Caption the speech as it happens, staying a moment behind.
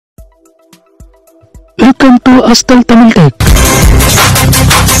Welcome to Asathal Tamil Tech.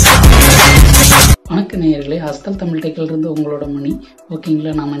 வணக்கம் நேயர்களே, அஸ்தல் தமிழ் டெக்கில் இருந்து உங்களோட மணி.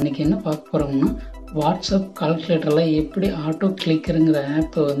 ஓகேங்களா, நாம் இன்றைக்கி என்ன பார்க்க போகிறோம்னா வாட்ஸ்அப் கால்குலேட்டரில் எப்படி ஆட்டோ கிளிக்கருங்கிற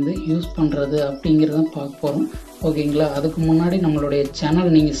ஆப்பை யூஸ் பண்ணுறது அப்படிங்கிறத பார்க்க போகிறோம். ஓகேங்களா, அதுக்கு முன்னாடி நம்மளுடைய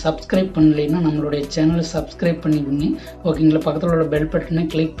சேனல் நீங்கள் சப்ஸ்கிரைப் பண்ணலைன்னா நம்மளுடைய சேனலை சப்ஸ்கிரைப் பண்ணிக்கிங்க. ஓகேங்களா, பக்கத்தில் உள்ள பெல் பட்டனை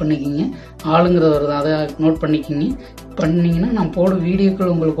கிளிக் பண்ணிக்கிங்க. ஆளுங்கிறது வருது, அதை நோட் பண்ணிக்கிங்க. பண்ணிங்கன்னா நான் போட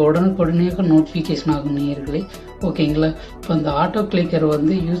வீடியோக்கள் உங்களுக்கு உடனுக்குடனே நோட்டிஃபிகேஷன் ஆகும் நேயர்களே. ஓகேங்களா, இப்போ அந்த ஆட்டோ கிளிக்கர்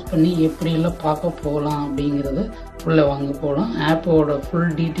யூஸ் பண்ணி எப்படியெல்லாம் பார்க்க போகலாம் அப்படிங்கிறத உள்ளே வாங்க போகலாம். ஆப்போட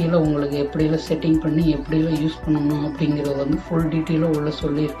ஃபுல் டீட்டெயிலாக உங்களுக்கு எப்படியெல்லாம் செட்டிங் பண்ணி எப்படியெல்லாம் யூஸ் பண்ணணும் அப்படிங்கிறத ஃபுல் டீட்டெயிலாக உள்ளே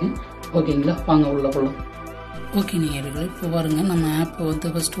சொல்லியிருக்கேன். ஓகேங்களா, வாங்க உள்ளே போகலாம். ஓகே நேயர்களே, இப்போ பாருங்கள், நம்ம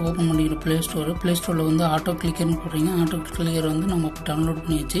ஆப்பை ஃபஸ்ட்டு ஓப்பன் பண்ணிக்கிற ப்ளே ஸ்டோரில் ஆட்டோ கிளிக்கர்னு போடுறீங்க. ஆட்டோ கிளிக்கர் நம்ம இப்போ டவுன்லோட்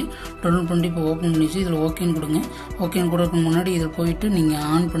பண்ணியாச்சு. டவுன்லோட் பண்ணி இப்போ ஓப்பன் பண்ணிச்சு. இதில் ஓகேன்னு கொடுங்க. ஓகேன்னு கொடுக்க முன்னாடி இதில் போயிட்டு நீங்கள்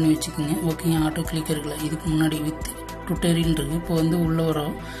ஆன் பண்ணி வச்சுக்கோங்க. ஓகேங்க, ஆட்டோ கிளிக்கர்களை இதுக்கு முன்னாடி வித் டுட்டோரியல் இருக்குது. இப்போ உள்ளே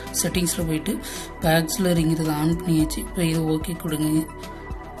வரோம். செட்டிங்ஸில் போயிட்டு பேக்ஸ்லரிங்கிறத ஆன் பண்ணியாச்சு. இப்போ இது ஓகே கொடுங்க.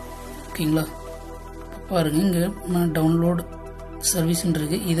 ஓகேங்களா, பாருங்கள், இங்கே நான் டவுன்லோட் சர்வீஸ்ன்னு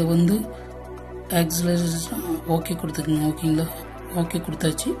இருக்குது. இதை ஆக்சிலரேஷன் ஓகே கொடுத்துக்கணும். ஓகேங்களா, ஓகே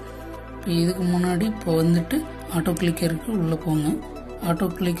கொடுத்தாச்சு. இப்போ இதுக்கு முன்னாடி இப்போ ஆட்டோ கிளிக்கருக்கு உள்ளே போங்க. ஆட்டோ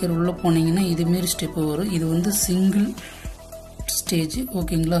கிளிக்கர் உள்ளே போனீங்கன்னா இதுமாரி ஸ்டெப்பு வரும். இது சிங்கிள் ஸ்டேஜ்.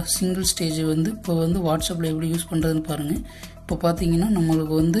 ஓகேங்களா, சிங்கிள் ஸ்டேஜ் இப்போ வாட்ஸ்அப்பில் எப்படி யூஸ் பண்ணுறதுன்னு பாருங்கள். இப்போ பார்த்தீங்கன்னா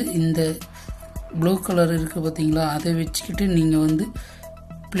நம்மளுக்கு இந்த ப்ளூ கலர் இருக்குது பார்த்தீங்களா, அதை வச்சுக்கிட்டு நீங்கள்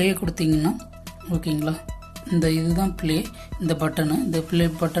ப்ளே கொடுத்தீங்கன்னா, ஓகேங்களா, இந்த இதுதான் ப்ளே, இந்த பட்டனு, இந்த ப்ளே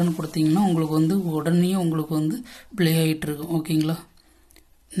பட்டன் கொடுத்தீங்கன்னா உங்களுக்கு உடனே உங்களுக்கு ப்ளே ஆகிட்டுருக்கும். ஓகேங்களா,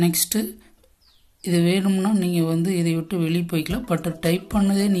 நெக்ஸ்ட்டு இது வேணும்னா நீங்கள் இதை விட்டு வெளியே போய்க்கலாம். பட் டைப்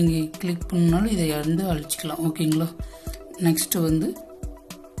பண்ணதே நீங்கள் கிளிக் பண்ணாலும் இதை அழிச்சிக்கலாம். ஓகேங்களா, நெக்ஸ்ட்டு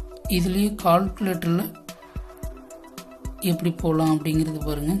இதுலேயே கால்குலேட்டரில் எப்படி போகலாம் அப்படிங்கிறது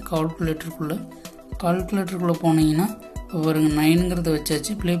பாருங்கள். கால்குலேட்டருக்குள்ளே போனீங்கன்னா இப்போ பாருங்கள், 9ங்கிறத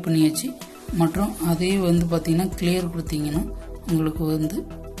வச்சாச்சு, ப்ளே பண்ணியாச்சு. மற்றும் அதே பார்த்தீங்கன்னா கிளியர் கொடுத்தீங்கன்னா உங்களுக்கு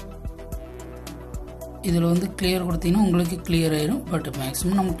இதில் கிளியர் கொடுத்தீங்கன்னா உங்களுக்கு கிளியர் ஆயிரும். பட்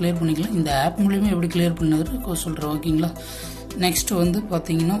மேக்ஸிமம் நம்ம கிளியர் பண்ணிக்கலாம். இந்த ஆப் மூலியமா எப்படி கிளியர் பண்ணது சொல்கிறோம். ஓகேங்களா, நெக்ஸ்ட்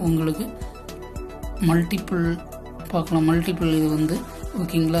பார்த்தீங்கன்னா உங்களுக்கு மல்டிபிள் பார்க்கலாம். மல்டிபிள் இது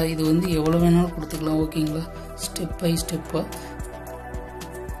ஓகேங்களா, இது எவ்வளோ வேணாலும் கொடுத்துக்கலாம். ஓகேங்களா, ஸ்டெப் பை ஸ்டெப்பாக.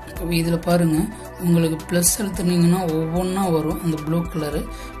 இப்போ இதில் பாருங்கள், உங்களுக்கு ப்ளஸ் அழுத்துனீங்கன்னா ஒவ்வொன்றா வரும் அந்த ப்ளூ கலரு.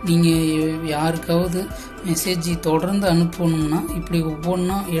 நீங்கள் யாருக்காவது மெசேஜ் தொடர்ந்து அனுப்பணும்னா இப்படி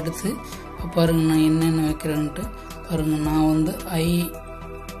ஒவ்வொன்றா எடுத்து பாருங்கள், நான் என்னென்ன வைக்கிறேன்ட்டு பாருங்கள். நான் ஐ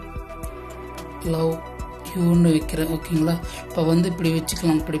லவ் யூன்னு வைக்கிறேன். ஓகேங்களா, இப்போ இப்படி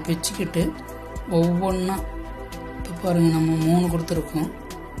வச்சுக்கலாம். இப்படி வச்சுக்கிட்டு ஒவ்வொன்றா இப்போ பாருங்கள், நம்ம 3 கொடுத்துருக்கோம்.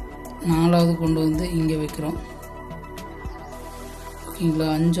 4வது கொண்டு இங்கே வைக்கிறோம். ஓகேங்களா,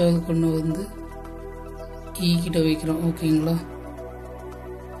 5வது கொண்டு கிட்ட வைக்கிறோம். ஓகேங்களா,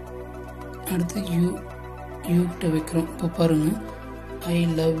 அடுத்து யூ கிட்ட வைக்கிறோம். இப்போ பாருங்கள், ஐ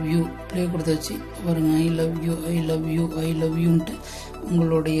லவ் யூ ப்ளே கொடுத்தாச்சு. பாருங்கள், I love you I love you I love யூன்ட்டு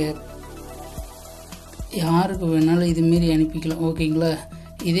உங்களுடைய யாருக்கு வேணாலும் இதுமாரி அனுப்பிக்கலாம். ஓகேங்களா,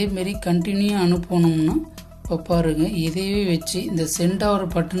 இதேமாரி கண்டினியூ அனுப்பணும்னா இப்போ பாருங்கள், இதையே வச்சு இந்த சென்ட் ஆகிற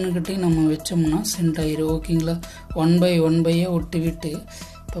பட்டனுக்கிட்டே நம்ம வச்சோம்னா சென்ட் ஆயிரும். ஓகேங்களா, 1 by 1 விட்டு விட்டு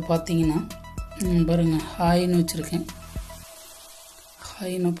இப்போ பார்த்தீங்கன்னா பாருங்கள், ஹாய்னு வச்சுருக்கேன்.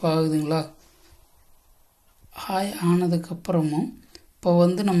 ஹாய்னு இப்போ ஆகுதுங்களா. ஹாய் ஆனதுக்கப்புறமும் இப்போ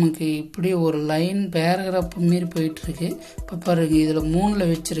நமக்கு இப்படி ஒரு லைன் பேராகிராஃப் மாரி போயிட்டுருக்கு. இப்போ பாருங்கள், இதில்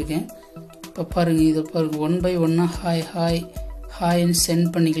 3ல் வச்சுருக்கேன். இப்போ பாருங்கள், இதை பாருங்கள், 1 by 1 ஹாய் ஹாய் ஹாய்ன்னு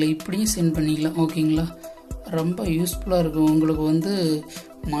சென்ட் பண்ணிக்கலாம். இப்படியும் சென்ட் பண்ணிக்கலாம். ஓகேங்களா, ரொம்ப யூஸ்ஃபுல்லாக இருக்கும். உங்களுக்கு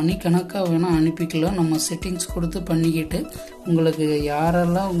மணிக்கணக்காக வேணால் அனுப்பிக்கலாம். நம்ம செட்டிங்ஸ் கொடுத்து பண்ணிக்கிட்டு உங்களுக்கு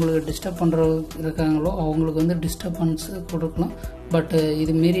யாரெல்லாம் உங்களுக்கு டிஸ்டர்ப் பண்ணுற இருக்காங்களோ அவங்களுக்கு டிஸ்டர்பன்ஸ் கொடுக்கலாம். பட்டு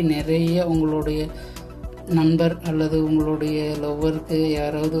இதுமாரி நிறைய உங்களுடைய நண்பர் அல்லது உங்களுடைய லவ்வருக்கு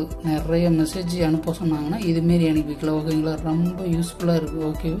யாராவது நிறைய மெசேஜ் அனுப்ப சொன்னாங்கன்னா இதுமாரி அனுப்பிக்கலாம். ஓகேங்களா, ரொம்ப யூஸ்ஃபுல்லாக இருக்குது.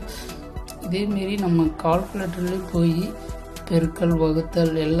 ஓகே, இதேமாரி நம்ம கால்குலேட்டர்லேயே போய் பெருக்கல்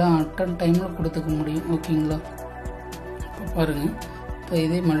வகுத்தல் எல்லாம் அட்டன் டைமில் கொடுத்துக்க முடியும். ஓகேங்களா, இப்போ பாருங்கள், இப்போ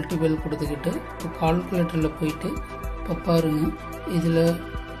இதே மல்டிபிள் கொடுத்துக்கிட்டு இப்போ கால்குலேட்டரில் போயிட்டு இப்போ பாருங்கள், இதில்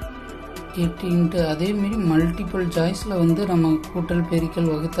 8 அதேமாரி மல்டிபிள் சாய்ஸில் நம்ம கூட்டல்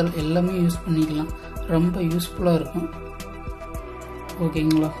பெருக்கல் வகுத்தல் எல்லாமே யூஸ் பண்ணிக்கலாம். ரொம்ப யூஸ்ஃபுல்லாக இருக்கும்.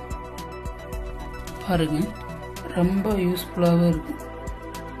 ஓகேங்களா, பாருங்கள், ரொம்ப யூஸ்ஃபுல்லாகவே இருக்கும்.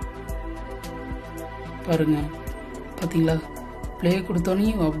 பாருங்கள், பார்த்தீங்களா, ப்ளே கொடுத்தோன்னே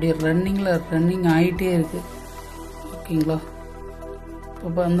அப்படியே ரன்னிங் ஆகிட்டே இருக்குது. ஓகேங்களா,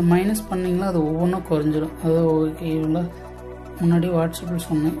 இப்போ அந்த மைனஸ் பண்ணிங்களா அது ஒவ்வொன்றும் குறைஞ்சிடும். அது ஓகேங்களா, முன்னாடி வாட்ஸ்அப்பில்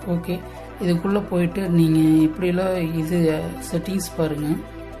சொன்னேன். ஓகே, இதுக்குள்ளே போயிட்டு நீங்கள் எப்படிலாம் இது செட்டிங்ஸ் பாருங்கள்.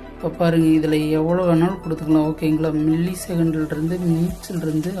 இப்போ பாருங்கள், இதில் எவ்வளோ வேணாலும் கொடுத்துக்கலாம். ஓகேங்களா, மில்லி செகண்ட்லேருந்து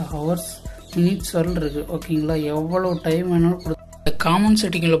மினிட்ஸ்லேருந்து ஹவர்ஸ் மினிட்ஸ் வரல் இருக்குது. ஓகேங்களா, எவ்வளோ டைம் வேணாலும் கொடுத்து காமன்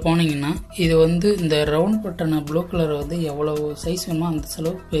செட்டிங்கில் போனீங்கன்னா இது வந்து இந்த ரவுண்ட் பட்டனை ப்ளூ கலரை வந்து எவ்வளோ சைஸ் வேணுமோ அந்த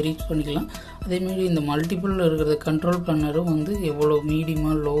செலவுக்கு பெரிய பண்ணிக்கலாம். அதேமாரி இந்த மல்டிபிள் இருக்கிற கண்ட்ரோல் பண்ணரும் வந்து எவ்வளோ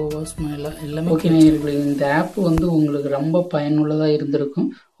மீடியமாக லோவாக ஸ்மைலாக எல்லாமே. ஓகே நேயர்களே, இந்த ஆப் வந்து உங்களுக்கு ரொம்ப பயனுள்ளதாக இருந்திருக்கும்.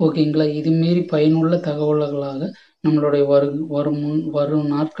 ஓகேங்களா, இதுமாரி பயனுள்ள தகவல்களாக நம்மளுடைய வரும்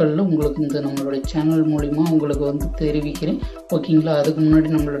நாட்களில் உங்களுக்கு இந்த நம்மளுடைய சேனல் மூலிமா உங்களுக்கு வந்து தெரிவிக்கிறேன். ஓகேங்களா, அதுக்கு முன்னாடி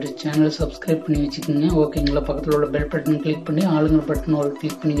நம்மளுடைய சேனலை சப்ஸ்கிரைப் பண்ணி வச்சுக்கோங்க. ஓகேங்களா, பக்கத்தில் உள்ள பெல் பட்டன் கிளிக் பண்ணி ஆளுங்கிற பட்டன் ஒரு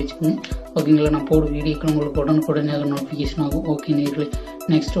கிளிக் பண்ணி வச்சுக்கோங்க. ஓகேங்களா, நான் போட வீடியோக்கள் உங்களுக்கு உடனுக்குடனே நோட்டிஃபிகேஷன் ஆகும். ஓகே நேயர்களே,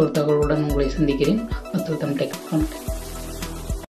 நெக்ஸ்ட் ஒரு தகவலுடன் உங்களை சந்திக்கிறேன். அசத்தல் தமிழ் டெக்.